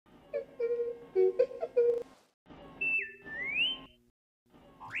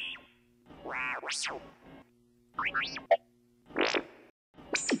Hey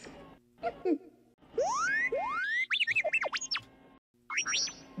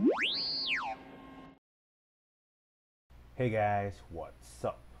guys, what's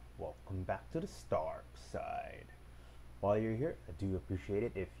up? Welcome back to the Starkside. While you're here, I do appreciate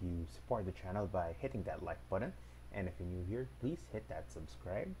it if you support the channel by hitting that like button, and if you're new here, please hit that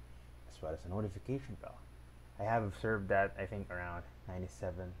subscribe as well as the notification bell. I have observed that I think around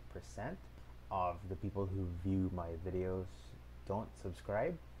 97% of the people who view my videos don't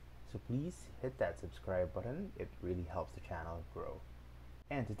subscribe, so please hit that subscribe button. It really helps the channel grow.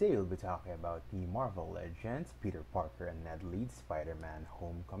 And today we'll be talking about the Marvel Legends Peter Parker and Ned Leeds Spider-Man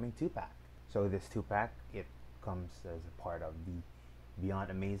Homecoming 2-pack. So this 2-pack, it comes as a part of the Beyond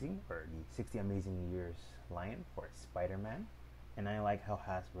Amazing, or the 60 Amazing Years line for Spider-Man. And I like how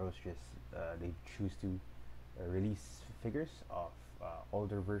Hasbro's just, they choose to release figures of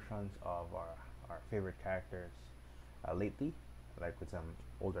older versions of our favorite characters lately, like with some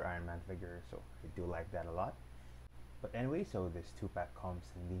older Iron Man figures, so I do like that a lot. But anyway, so this 2-pack comes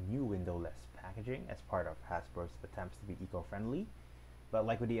in the new windowless packaging as part of Hasbro's attempts to be eco-friendly. But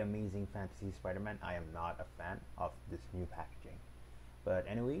like with the Amazing Fantasy Spider-Man, I am not a fan of this new packaging. But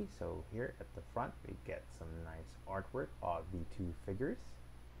anyway, so here at the front we get some nice artwork of the two figures.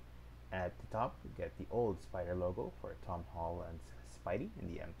 At the top we get the old Spider logo for Tom Holland's Spidey in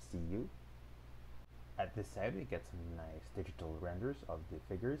the MCU. At this side we get some nice digital renders of the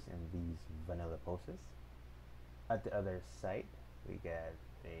figures in these vanilla poses. At the other side, we get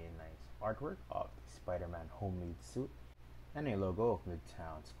a nice artwork of the Spider-Man homemade suit and a logo of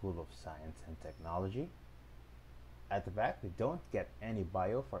Midtown School of Science and Technology. At the back, we don't get any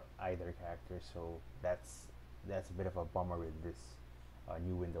bio for either character, so that's a bit of a bummer with this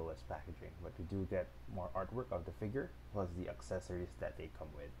new windowless packaging. But we do get more artwork of the figure plus the accessories that they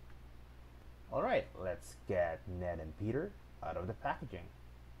come with. Alright, let's get Ned and Peter out of the packaging.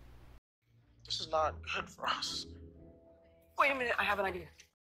 This is not good for us. Wait a minute, I have an idea.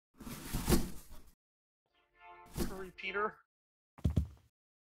 Hurry, Peter.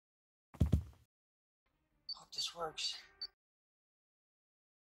 Hope this works.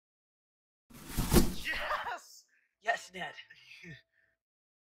 Yes! Yes, Ned.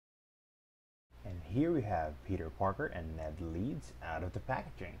 And here we have Peter Parker and Ned Leeds out of the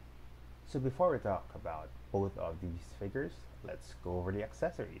packaging. So before we talk about both of these figures, let's go over the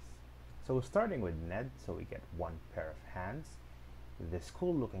accessories. So starting with Ned, so we get one pair of hands, this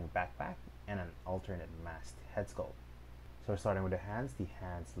cool looking backpack, and an alternate masked head sculpt. So starting with the hands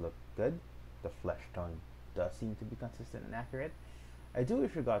look good. The flesh tone does seem to be consistent and accurate. I do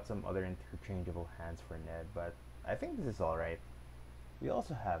wish we got some other interchangeable hands for Ned, but I think this is alright. We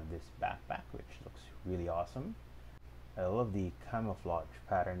also have this backpack, which looks really awesome. I love the camouflage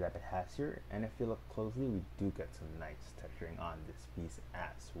pattern that it has here, and if you look closely, we do get some nice texturing on this piece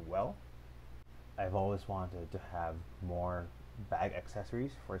as well. I've always wanted to have more bag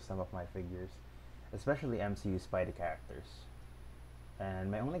accessories for some of my figures, especially MCU Spidey characters.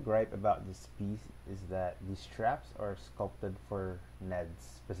 And my only gripe about this piece is that the straps are sculpted for Ned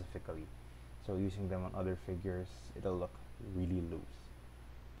specifically, so using them on other figures, it'll look really loose.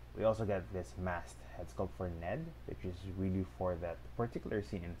 We also get this masked head sculpt for Ned, which is really for that particular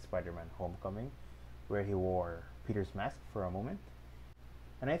scene in Spider-Man Homecoming, where he wore Peter's mask for a moment.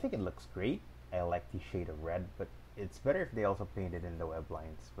 And I think it looks great. I like the shade of red, but it's better if they also painted in the web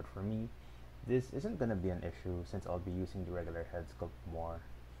lines. But for me, this isn't gonna be an issue since I'll be using the regular head sculpt more.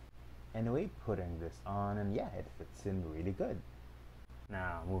 Anyway, putting this on, and yeah, it fits in really good.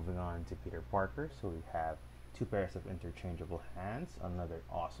 Now, moving on to Peter Parker, so we have two pairs of interchangeable hands, another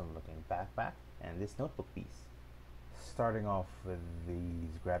awesome looking backpack, and this notebook piece. Starting off with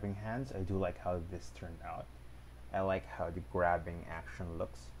these grabbing hands, I do like how this turned out. I like how the grabbing action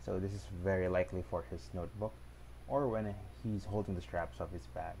looks, so this is very likely for his notebook or when he's holding the straps of his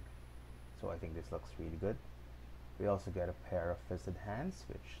bag. So I think this looks really good. We also get a pair of fisted hands,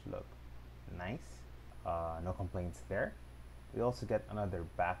 which look nice. No complaints there. We also get another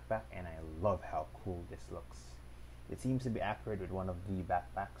backpack, and I love how cool this looks. It seems to be accurate with one of the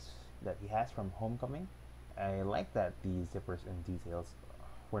backpacks that he has from Homecoming. I like that the zippers and details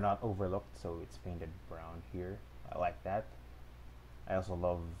were not overlooked, so it's painted brown here. I like that. I also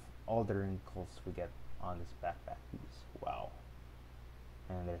love all the wrinkles we get on this backpack piece. Wow.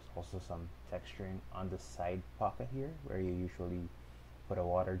 And there's also some texturing on the side pocket here where you usually put a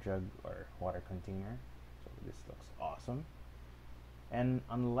water jug or water container. So this looks awesome. And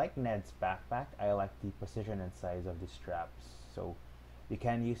unlike Ned's backpack, I like the precision and size of the straps. So you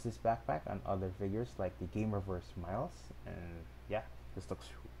can use this backpack on other figures like the Gamerverse Miles. And yeah, this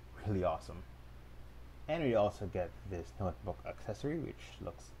looks really awesome. And we also get this notebook accessory, which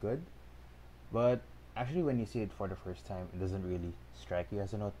looks good. But actually, when you see it for the first time, it doesn't really strike you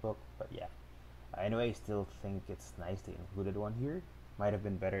as a notebook. But yeah. Anyway, I still think it's nice they included one here. Might have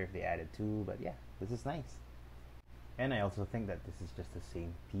been better if they added two, but yeah, this is nice. And I also think that this is just the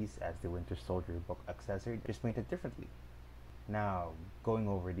same piece as the Winter Soldier book accessory, just painted differently. Now, going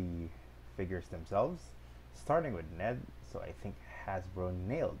over the figures themselves, starting with Ned, so I think Hasbro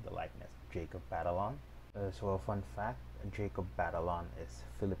nailed the likeness of Jacob Batalon. So a fun fact, Jacob Batalon is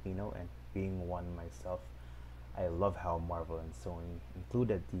Filipino, and being one myself, I love how Marvel and Sony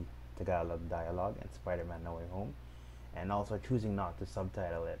included the Tagalog dialogue in Spider-Man No Way Home, and also choosing not to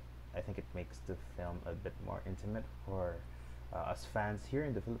subtitle it. I think it makes the film a bit more intimate for us fans here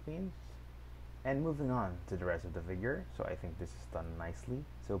in the Philippines. And moving on to the rest of the figure, so I think this is done nicely.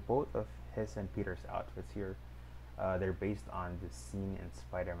 So both of his and Peter's outfits here, they're based on the scene in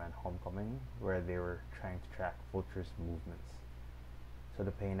Spider-Man Homecoming where they were trying to track Vulture's movements. So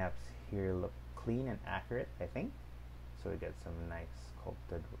the paint-apps here look clean and accurate, I think. So we get some nice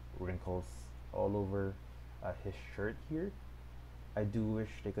sculpted wrinkles all over his shirt here. I do wish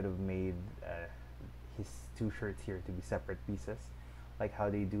they could have made his two shirts here to be separate pieces, like how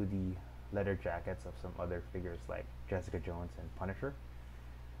they do the leather jackets of some other figures like Jessica Jones and Punisher.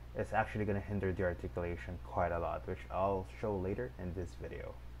 It's actually going to hinder the articulation quite a lot, which I'll show later in this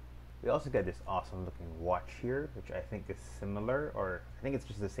video. We also get this awesome looking watch here, which I think is similar, or I think it's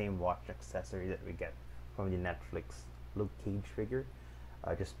just the same watch accessory that we get from the Netflix Luke Cage figure,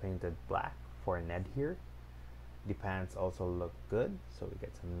 just painted black for Ned here. The pants also look good, so we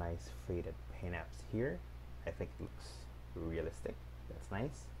get some nice faded paint apps here. I think it looks realistic, that's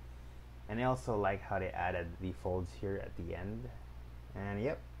nice. And I also like how they added the folds here at the end. And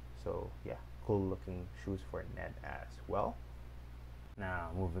yep, so yeah, cool looking shoes for Ned as well. Now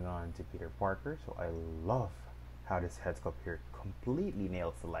moving on to Peter Parker, so I love how this head sculpt here completely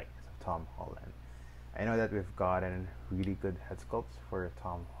nails the likeness of Tom Holland. I know that we've gotten really good head sculpts for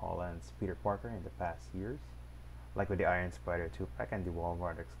Tom Holland's Peter Parker in the past years, like with the Iron Spider 2-pack and the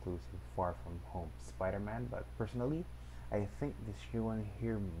Walmart exclusive Far From Home Spider-Man, but personally, I think this new one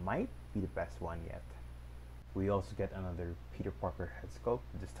here might be the best one yet. We also get another Peter Parker head sculpt,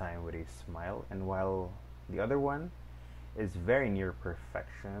 this time with a smile, and while the other one is very near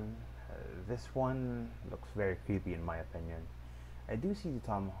perfection, this one looks very creepy in my opinion. I do see the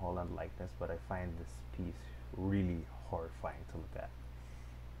Tom Holland likeness, but I find this piece really horrifying to look at.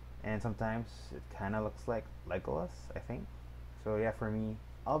 And sometimes it kind of looks like Legolas, I think. So yeah, for me,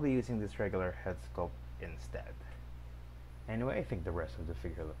 I'll be using this regular head sculpt instead. Anyway, I think the rest of the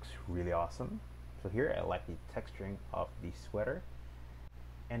figure looks really awesome. So here I like the texturing of the sweater.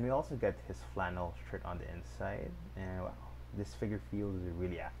 And we also get his flannel shirt on the inside. And wow, this figure feels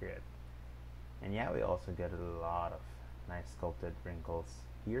really accurate. And yeah, we also get a lot of nice sculpted wrinkles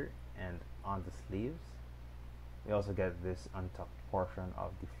here and on the sleeves. We also get this untucked portion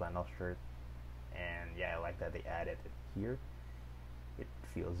of the flannel shirt. And yeah, I like that they added it here. It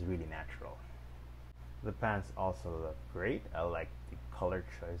feels really natural. The pants also look great. I like the color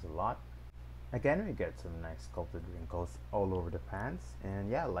choice a lot. Again, we get some nice sculpted wrinkles all over the pants.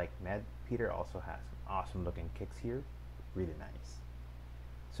 And yeah, like Ned, Peter also has some awesome looking kicks here. Really nice.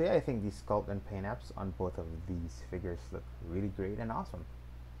 So yeah, I think the sculpt and paint apps on both of these figures look really great and awesome.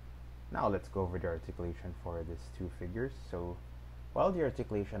 Now let's go over the articulation for these two figures. So while the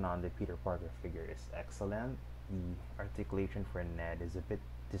articulation on the Peter Parker figure is excellent, the articulation for Ned is a bit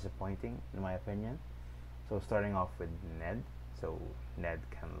disappointing in my opinion. So starting off with Ned, so Ned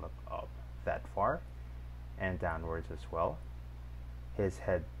can look up that far and downwards as well. His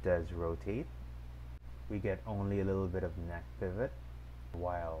head does rotate. We get only a little bit of neck pivot,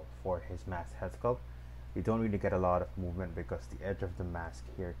 while for his mask head sculpt, we don't really get a lot of movement because the edge of the mask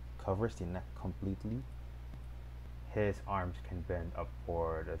here covers the neck completely. His arms can bend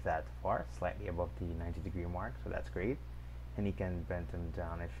upward that far, slightly above the 90-degree mark, so that's great. And he can bend them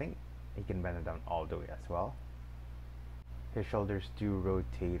down, I think he can bend them down all the way as well. His shoulders do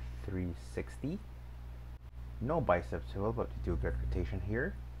rotate 360. No bicep swivel, but we do get rotation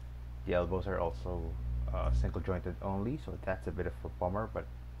here. The elbows are also single jointed only, so that's a bit of a bummer, but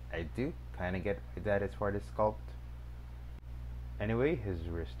I do kind of get why that is for this sculpt. Anyway, his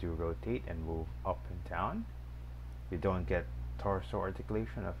wrists do rotate and move up and down. We don't get torso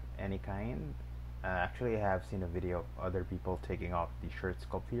articulation of any kind. Actually, I have seen a video of other people taking off the shirt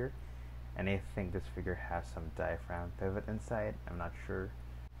sculpt here, and I think this figure has some diaphragm pivot inside. I'm not sure.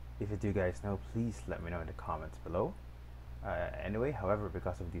 If you do guys know, please let me know in the comments below. Anyway, however,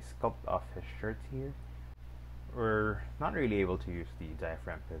 because of the sculpt of his shirt here, we're not really able to use the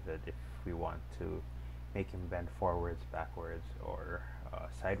diaphragm pivot if we want to make him bend forwards, backwards, or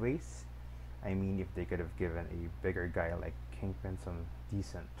sideways. I mean, if they could have given a bigger guy like Kingpin some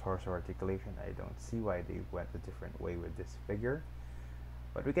decent torso articulation, I don't see why they went a different way with this figure.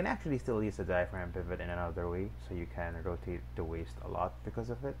 But we can actually still use the diaphragm pivot in another way, so you can rotate the waist a lot because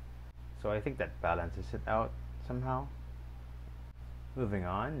of it. So I think that balances it out somehow. Moving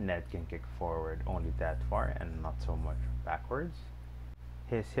on, Ned can kick forward only that far and not so much backwards.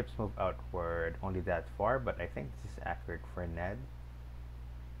 His hips move outward only that far, but I think this is accurate for Ned.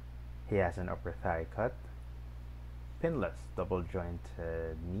 He has an upper thigh cut, pinless double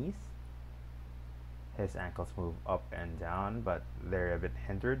jointed knees. His ankles move up and down, but they're a bit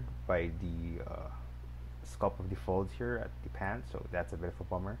hindered by the sculpt of the folds here at the pants, so that's a bit of a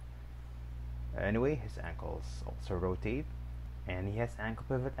bummer. Anyway, his ankles also rotate, and he has ankle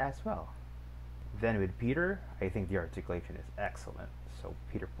pivot as well. Then with Peter, I think the articulation is excellent. So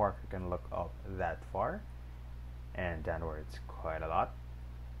Peter Parker can look up that far and downwards quite a lot.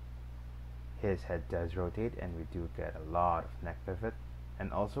 His head does rotate, and we do get a lot of neck pivot.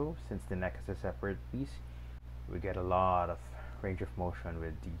 And also, since the neck is a separate piece, we get a lot of range of motion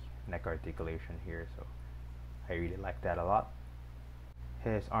with the neck articulation here, so I really like that a lot.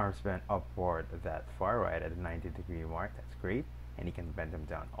 His arms bend upward that far, right at the 90-degree mark. That's great, and he can bend them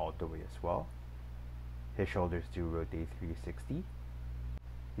down all the way as well. His shoulders do rotate 360.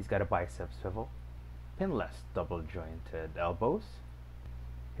 He's got a bicep swivel, pinless double jointed elbows.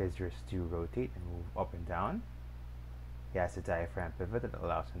 His wrists do rotate and move up and down. He has a diaphragm pivot that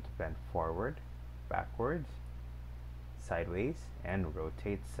allows him to bend forward, backwards, sideways, and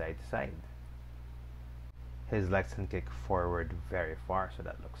rotate side to side. His legs can kick forward very far, so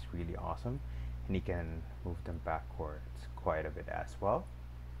that looks really awesome. And he can move them backwards quite a bit as well.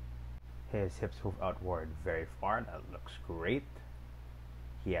 His hips move outward very far, that looks great.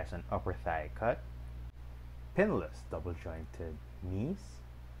 He has an upper thigh cut, pinless double jointed knees.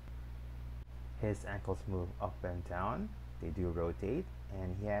 His ankles move up and down, they do rotate,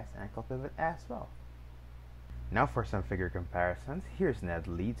 and he has ankle pivot as well. Now for some figure comparisons. Here's Ned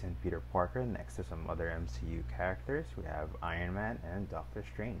Leeds and Peter Parker next to some other MCU characters. We have Iron Man and Doctor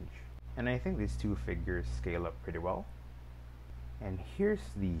Strange. And I think these two figures scale up pretty well. And here's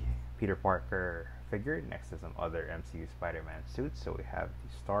the Peter Parker figure next to some other MCU Spider-Man suits. So we have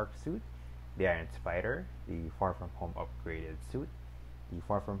the Stark suit, the Iron Spider, the Far From Home upgraded suit, the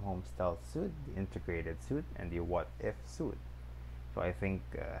Far From Home stealth suit, the integrated suit, and the What If suit. So I think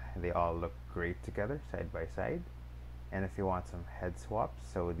they all look great together, side by side. And if you want some head swaps,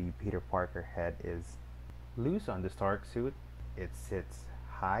 so the Peter Parker head is loose on the Stark suit. It sits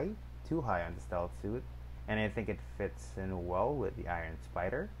high, too high on the stealth suit. And I think it fits in well with the Iron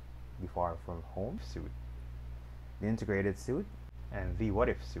Spider, the Far From Home suit, the integrated suit, and the What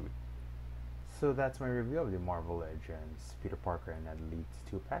If suit. So that's my review of the Marvel Legends Peter Parker and Ned Leeds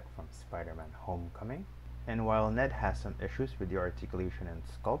 2-pack from Spider-Man Homecoming. And while Ned has some issues with the articulation and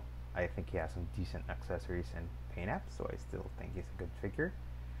sculpt, I think he has some decent accessories and paint apps, so I still think he's a good figure.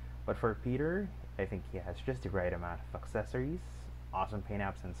 But for Peter, I think he has just the right amount of accessories, awesome paint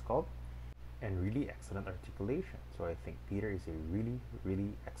apps and sculpt, and really excellent articulation. So I think Peter is a really,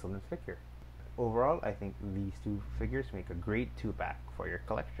 really excellent figure. Overall, I think these two figures make a great 2-pack for your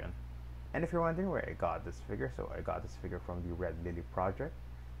collection. And if you're wondering where I got this figure, so I got this figure from the Red Lily Project.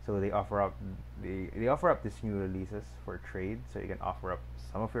 So they offer up these new releases for trade, so you can offer up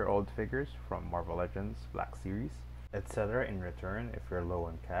some of your old figures from Marvel Legends, Black Series, etc. in return if you're low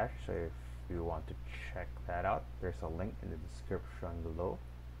on cash. So if you want to check that out, there's a link in the description below.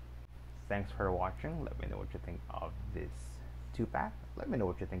 Thanks for watching. Let me know what you think of this 2-pack. Let me know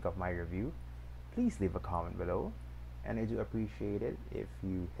what you think of my review. Please leave a comment below, and I do appreciate it if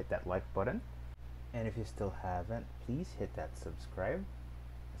you hit that like button. And if you still haven't, please hit that subscribe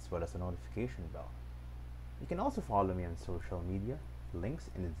as well as the notification bell. You can also follow me on social media, links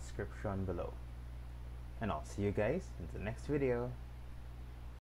in the description below. And I'll see you guys in the next video.